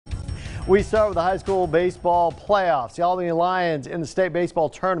We start with the high school baseball playoffs. The Albany Lions in the state baseball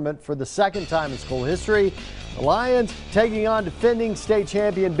tournament for the second time in school history. The Lions taking on defending state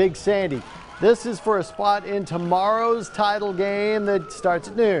champion Big Sandy. This is for a spot in tomorrow's title game that starts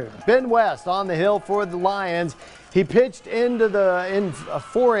at noon. Ben West on the hill for the Lions. He pitched in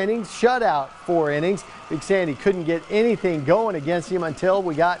 4 innings, shutout 4 innings. Big Sandy couldn't get anything going against him until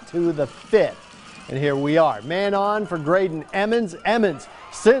we got to the 5th. And here we are. Man on for Graydon Emmons. Emmons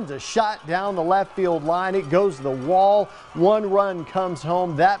sends a shot down the left field line. It goes to the wall. 1 run comes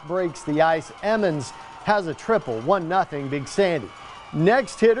home. That breaks the ice. Emmons has a triple. 1-0 Big Sandy.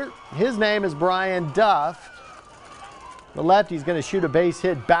 Next hitter, his name is Brian Duff. The lefty's going to shoot a base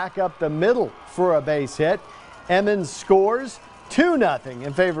hit back up the middle for a base hit. Emmons scores 2-0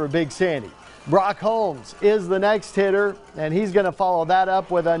 in favor of Big Sandy. Brock Holmes is the next hitter, and he's going to follow that up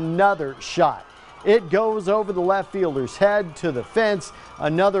with another shot. It goes over the left fielder's head to the fence.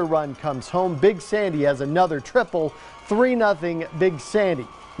 Another run comes home. Big Sandy has another triple. 3-0 Big Sandy.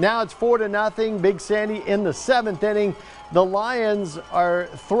 Now it's 4-0 Big Sandy in the 7th inning. The Lions are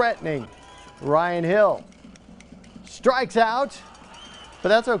threatening. Ryan Hill strikes out, but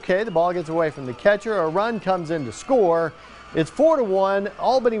that's okay. The ball gets away from the catcher. A run comes in to score. It's 4-1.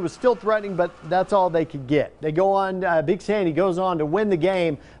 Albany was still threatening, but that's all they could get. They go on. Big Sandy goes on to win the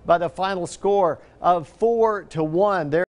game by the final score of 4-1.